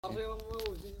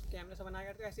कैमरे से बना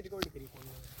कर ऐसे रिकॉर्ड करी फोन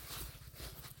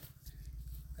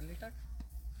में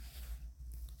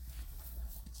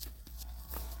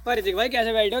पर ऋतिक भाई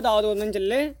कैसे बैठे हो? दावत वोदन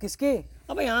चल रहे? किसकी?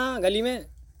 अबे यहाँ गली में।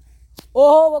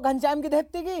 ओहो वो घनश्याम की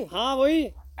देहती की। हाँ वही।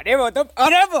 अरे वो तो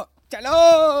अरे वो चलो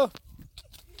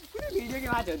वीडियो की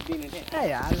बात होती नहीं थे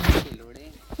यार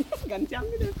घनश्याम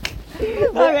की देहती।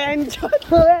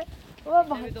 ओ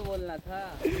भाई तो बोलना था,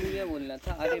 तू ये बोलना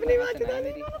था। अरे बात ना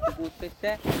मेरी तू पूछ सकता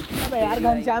है। अबे यार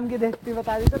घनश्याम की देहती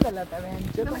बता दी तो गलत है बहन।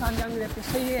 घनश्याम की देहती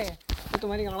सही है। तो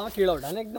तुम्हारी गाँव में कीड़ा उठा ना एकदम।